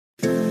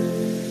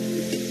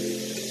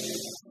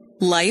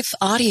Life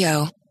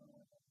Audio.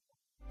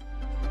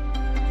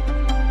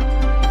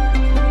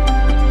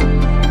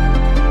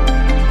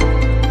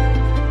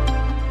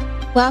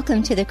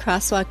 Welcome to the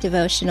Crosswalk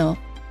Devotional.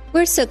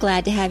 We're so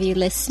glad to have you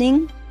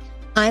listening.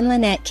 I'm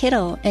Lynette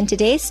Kittle, and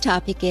today's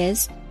topic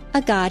is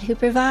A God Who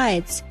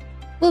Provides.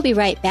 We'll be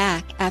right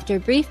back after a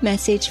brief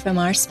message from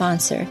our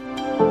sponsor.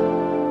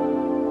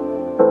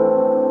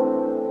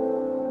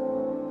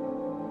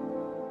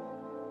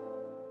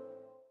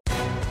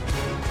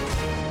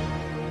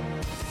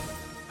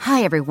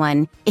 Hi,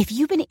 everyone. If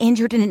you've been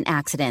injured in an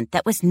accident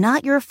that was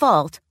not your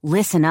fault,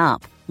 listen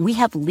up. We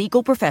have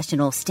legal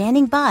professionals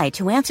standing by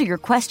to answer your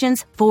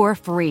questions for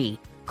free.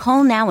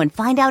 Call now and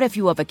find out if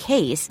you have a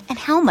case and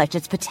how much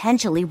it's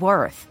potentially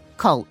worth.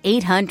 Call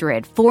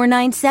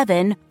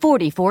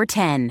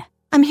 800-497-4410.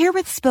 I'm here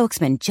with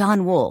spokesman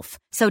John Wolf.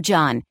 So,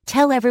 John,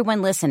 tell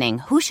everyone listening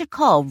who should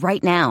call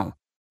right now.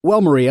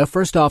 Well, Maria,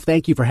 first off,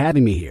 thank you for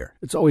having me here.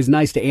 It's always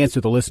nice to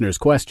answer the listeners'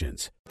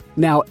 questions.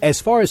 Now,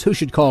 as far as who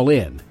should call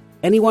in,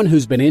 anyone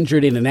who's been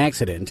injured in an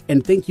accident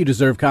and think you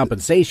deserve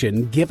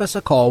compensation, give us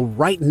a call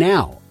right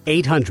now.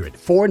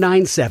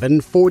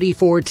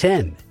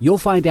 800-497-4410. You'll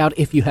find out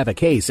if you have a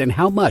case and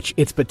how much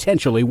it's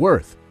potentially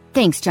worth.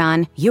 Thanks,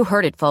 John. You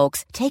heard it,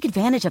 folks. Take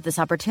advantage of this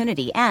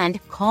opportunity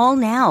and call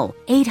now.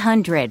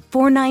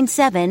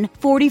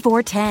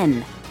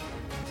 800-497-4410.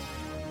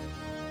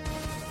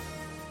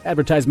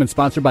 Advertisement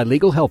sponsored by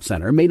Legal Help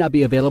Center. May not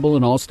be available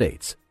in all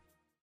states.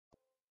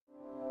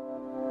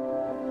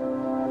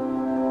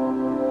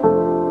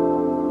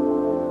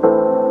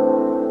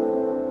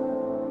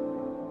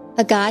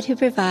 A God Who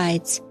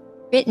Provides,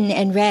 written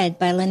and read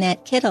by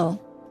Lynette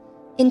Kittle.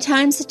 In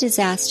times of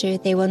disaster,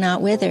 they will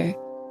not wither.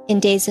 In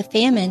days of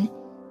famine,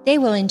 they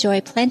will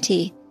enjoy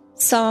plenty.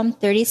 Psalm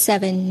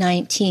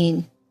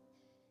 37:19.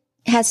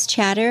 Has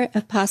chatter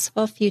of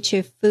possible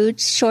future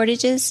food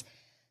shortages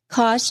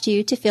caused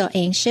you to feel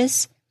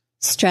anxious,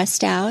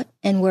 stressed out,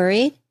 and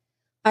worried?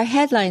 Are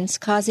headlines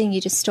causing you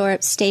to store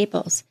up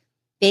staples,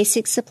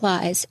 basic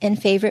supplies,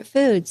 and favorite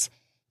foods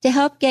to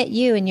help get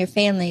you and your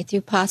family through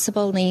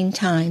possible lean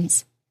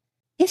times?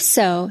 If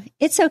so,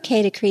 it's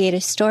okay to create a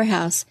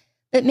storehouse,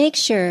 but make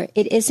sure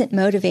it isn't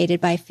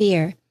motivated by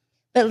fear,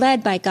 but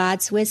led by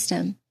God's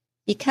wisdom,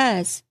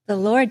 because the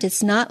Lord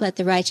does not let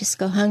the righteous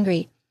go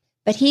hungry,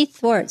 but he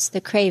thwarts the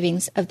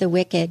cravings of the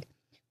wicked.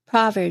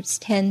 Proverbs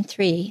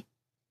 10:3.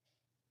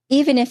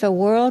 Even if a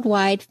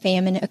worldwide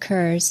famine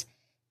occurs,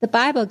 the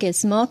Bible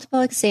gives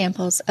multiple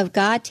examples of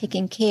God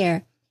taking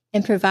care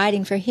and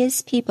providing for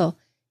his people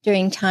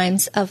during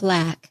times of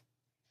lack.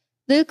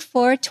 Luke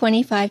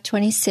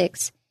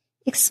 4:25-26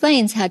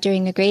 explains how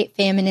during a great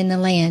famine in the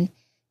land,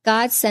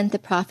 God sent the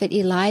prophet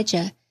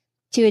Elijah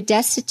to a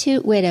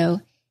destitute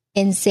widow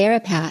in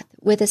Zarephath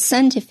with a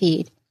son to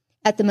feed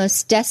at the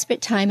most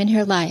desperate time in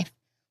her life,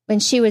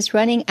 when she was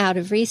running out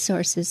of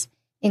resources,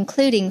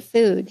 including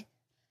food.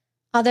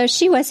 Although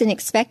she wasn't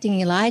expecting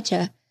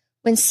Elijah,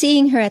 when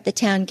seeing her at the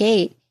town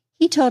gate,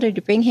 he told her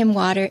to bring him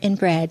water and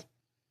bread.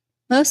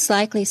 Most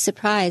likely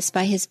surprised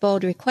by his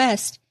bold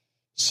request,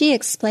 she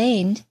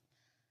explained,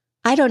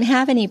 "I don't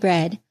have any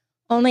bread,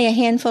 only a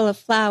handful of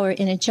flour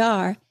in a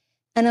jar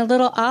and a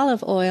little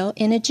olive oil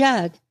in a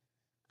jug.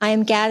 I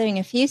am gathering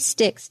a few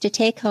sticks to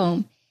take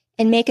home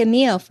and make a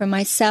meal for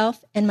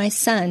myself and my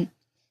son,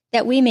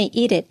 that we may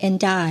eat it and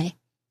die."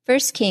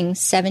 1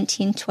 Kings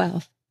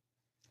 17:12.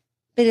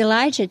 But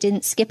Elijah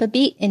didn't skip a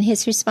beat in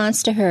his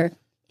response to her,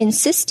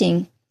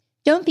 insisting,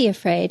 "Don't be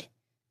afraid.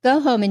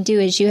 Go home and do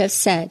as you have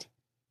said.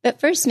 But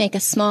first make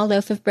a small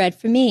loaf of bread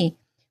for me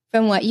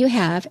from what you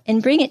have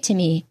and bring it to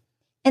me,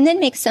 and then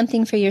make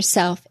something for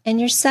yourself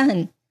and your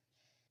son.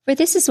 For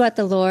this is what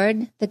the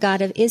Lord, the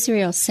God of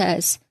Israel,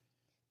 says,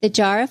 the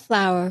jar of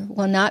flour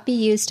will not be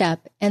used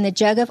up, and the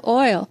jug of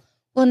oil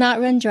will not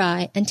run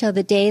dry until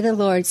the day the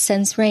Lord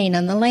sends rain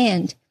on the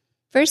land."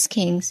 1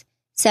 Kings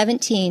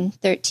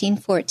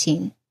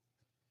 17:13-14.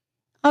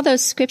 Although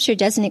Scripture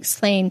doesn't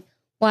explain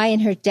why in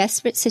her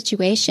desperate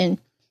situation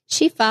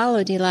she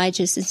followed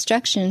Elijah's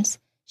instructions,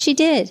 she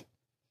did.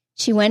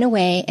 She went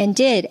away and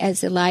did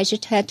as Elijah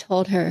had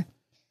told her.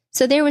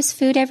 So there was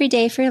food every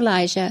day for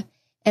Elijah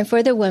and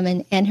for the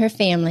woman and her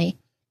family.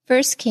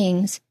 1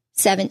 Kings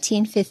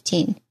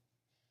 17:15.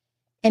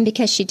 And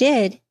because she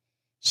did,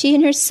 she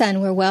and her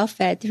son were well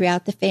fed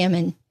throughout the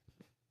famine.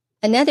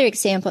 Another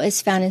example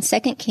is found in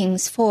 2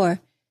 Kings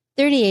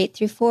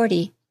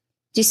 4:38-40,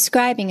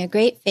 describing a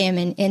great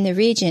famine in the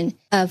region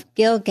of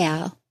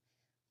Gilgal.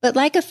 But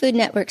like a Food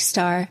Network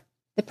star,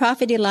 the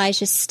prophet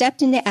Elijah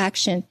stepped into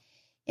action,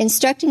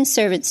 instructing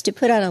servants to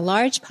put on a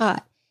large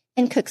pot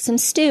and cook some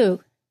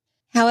stew.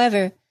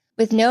 However,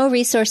 with no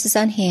resources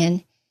on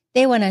hand,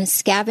 they went on a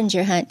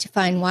scavenger hunt to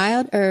find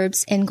wild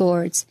herbs and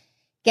gourds,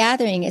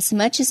 gathering as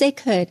much as they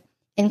could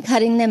and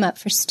cutting them up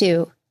for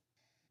stew.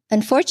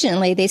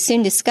 Unfortunately, they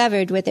soon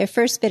discovered with their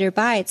first bitter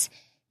bites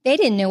they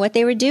didn't know what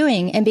they were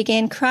doing and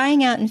began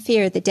crying out in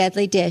fear of the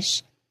deadly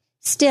dish.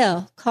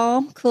 Still,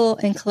 calm, cool,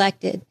 and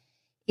collected,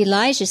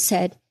 Elijah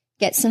said,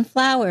 "Get some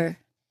flour."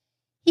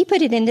 He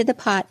put it into the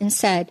pot and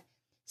said,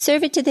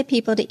 "Serve it to the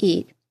people to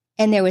eat,"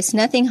 and there was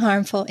nothing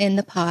harmful in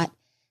the pot.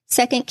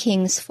 2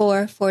 Kings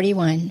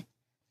 4:41.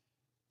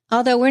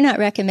 Although we're not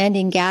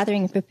recommending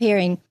gathering and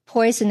preparing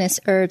poisonous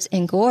herbs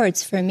and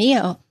gourds for a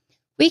meal,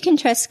 we can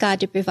trust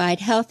God to provide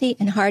healthy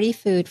and hearty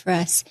food for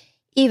us,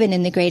 even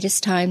in the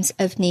greatest times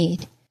of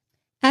need.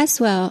 As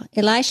well,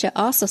 Elisha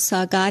also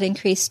saw God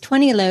increase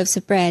 20 loaves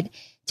of bread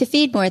to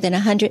feed more than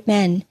 100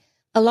 men,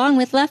 along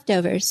with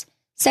leftovers.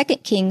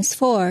 2 Kings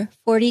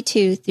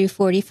 4:42 through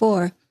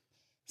 44.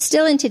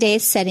 Still in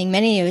today's setting,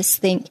 many of us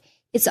think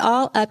it's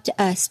all up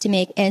to us to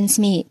make ends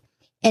meet,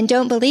 and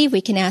don't believe we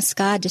can ask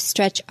God to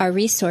stretch our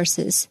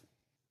resources.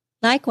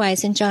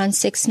 Likewise, in John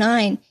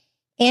 6:9,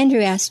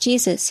 Andrew asked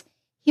Jesus,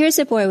 "Here's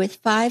a boy with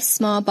 5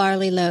 small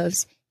barley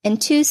loaves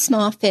and 2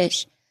 small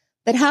fish,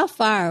 but how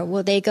far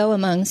will they go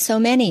among so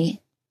many?"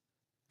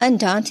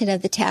 Undaunted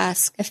of the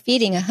task of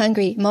feeding a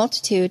hungry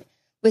multitude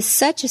with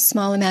such a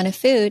small amount of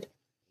food,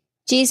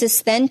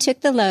 Jesus then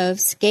took the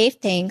loaves, gave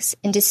thanks,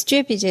 and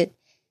distributed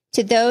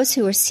to those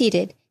who were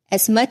seated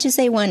as much as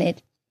they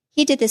wanted.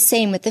 He did the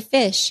same with the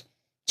fish.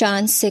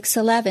 John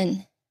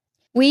 6:11.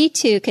 We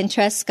too can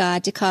trust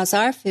God to cause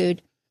our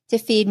food to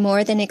feed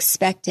more than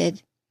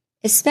expected,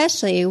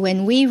 especially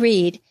when we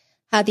read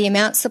how the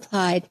amount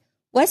supplied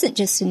wasn't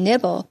just a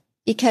nibble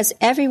because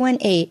everyone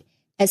ate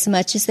as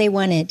much as they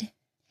wanted.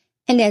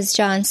 And as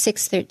John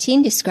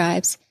 6:13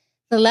 describes,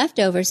 the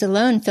leftovers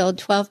alone filled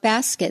 12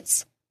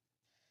 baskets.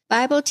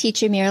 Bible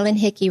teacher Marilyn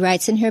Hickey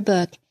writes in her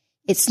book,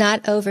 It's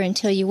Not Over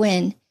Until You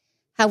Win,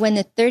 how when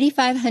the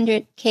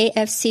 3,500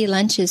 KFC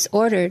lunches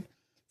ordered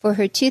for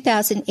her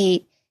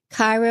 2008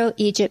 Cairo,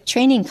 Egypt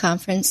training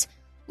conference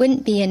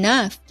wouldn't be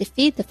enough to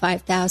feed the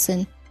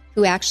 5,000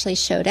 who actually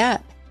showed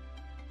up.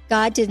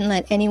 God didn't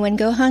let anyone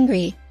go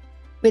hungry.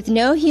 With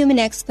no human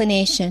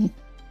explanation,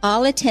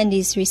 all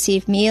attendees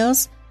received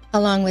meals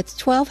along with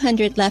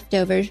 1,200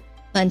 leftover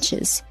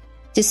lunches,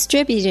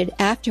 distributed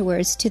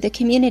afterwards to the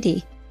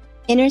community.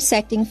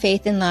 Intersecting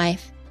faith and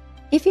life.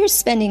 If you're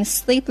spending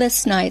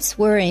sleepless nights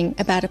worrying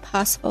about a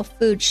possible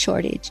food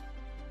shortage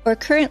or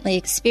currently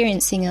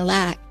experiencing a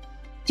lack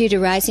due to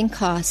rising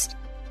cost,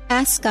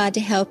 ask God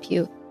to help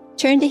you.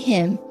 Turn to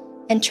Him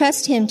and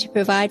trust Him to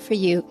provide for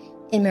you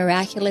in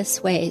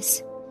miraculous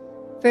ways.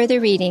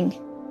 Further reading,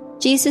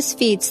 Jesus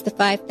feeds the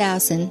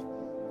 5,000,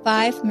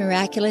 5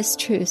 miraculous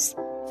truths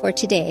for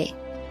today.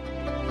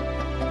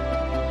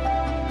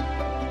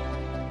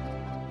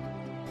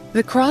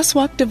 The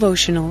Crosswalk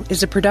Devotional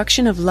is a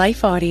production of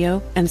Life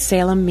Audio and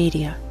Salem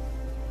Media.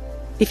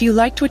 If you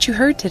liked what you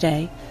heard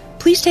today,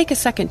 please take a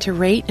second to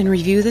rate and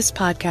review this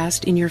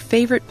podcast in your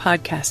favorite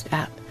podcast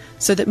app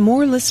so that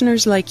more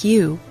listeners like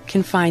you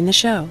can find the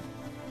show.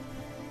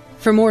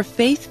 For more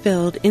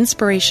faith-filled,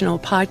 inspirational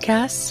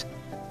podcasts,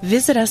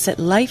 visit us at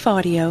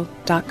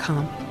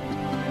lifeaudio.com.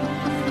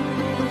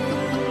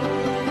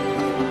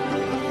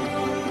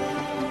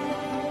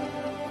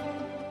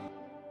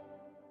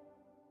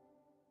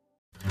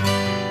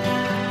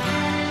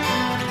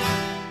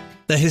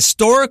 The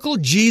Historical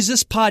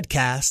Jesus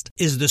Podcast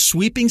is the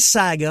sweeping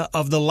saga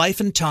of the life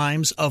and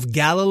times of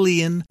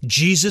Galilean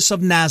Jesus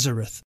of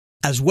Nazareth,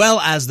 as well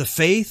as the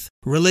faith,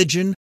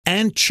 religion,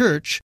 and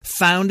church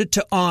founded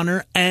to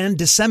honor and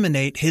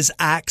disseminate his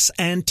acts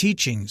and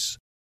teachings.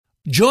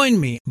 Join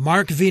me,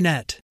 Mark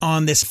Vinette,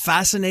 on this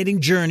fascinating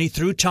journey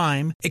through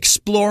time,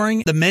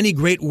 exploring the many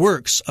great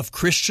works of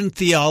Christian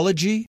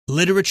theology,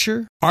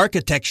 literature,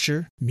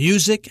 architecture,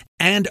 music,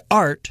 and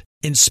art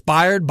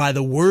inspired by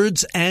the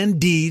words and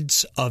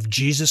deeds of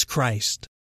Jesus Christ.